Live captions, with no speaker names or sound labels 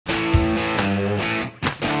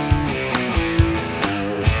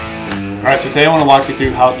Alright, so today I want to walk you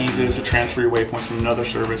through how easy it is to transfer your waypoints from another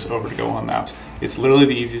service over to GOHUNT Maps. It's literally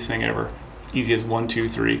the easiest thing ever. It's easy as 1, 2,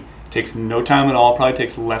 3. It takes no time at all. Probably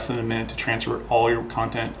takes less than a minute to transfer all your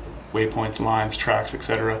content, waypoints, lines, tracks,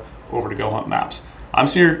 etc. over to GOHUNT Maps. I'm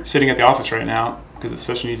here sitting at the office right now because it's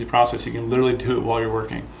such an easy process. You can literally do it while you're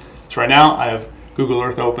working. So right now I have Google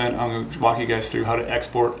Earth open. I'm going to walk you guys through how to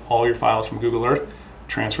export all your files from Google Earth,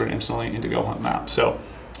 transfer it instantly into GOHUNT Maps. So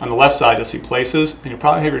on the left side, you'll see places, and you'll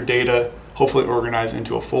probably have your data hopefully organized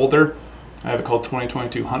into a folder. I have it called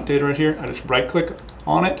 2022 Hunt Data right here. I just right click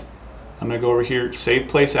on it. I'm going to go over here, save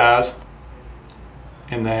place as,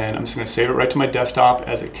 and then I'm just going to save it right to my desktop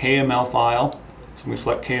as a KML file. So I'm going to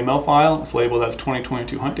select KML file. It's labeled as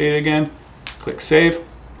 2022 Hunt Data again. Click save.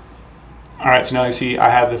 All right, so now you see I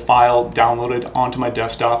have the file downloaded onto my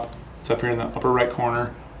desktop. It's up here in the upper right corner.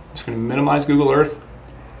 I'm just going to minimize Google Earth.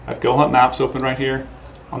 I have GOHUNT Maps open right here.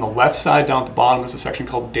 On the left side down at the bottom is a section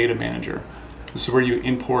called Data Manager. This is where you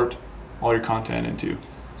import all your content into.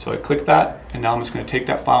 So I click that, and now I'm just going to take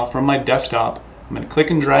that file from my desktop. I'm going to click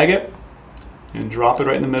and drag it and drop it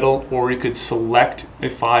right in the middle, or you could select a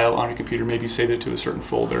file on your computer, maybe save it to a certain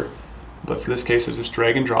folder. But for this case, it's just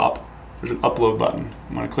drag and drop. There's an upload button.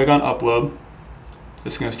 I'm going to click on upload.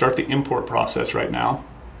 This is going to start the import process right now.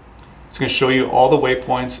 It's going to show you all the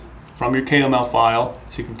waypoints from your KML file,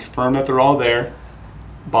 so you can confirm that they're all there.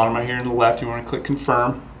 Bottom right here on the left, you want to click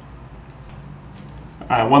confirm.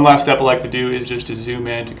 One last step I like to do is just to zoom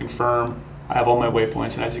in to confirm I have all my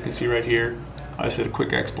waypoints, and as you can see right here, I just did a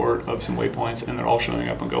quick export of some waypoints and they're all showing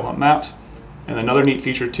up on GOHUNT Maps. And another neat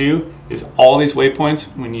feature too is all these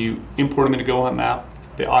waypoints, when you import them into GOHUNT Map,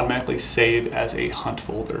 they automatically save as a hunt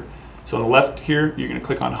folder. So on the left here, you're going to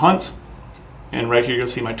click on hunts, and right here you'll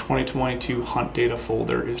see my 2022 hunt data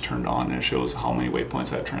folder is turned on, and it shows how many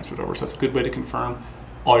waypoints I've transferred over. So that's a good way to confirm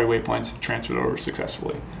all your waypoints transferred over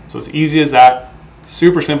successfully. So it's easy as that.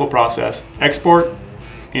 Super simple process. Export,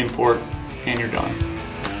 import, and you're done.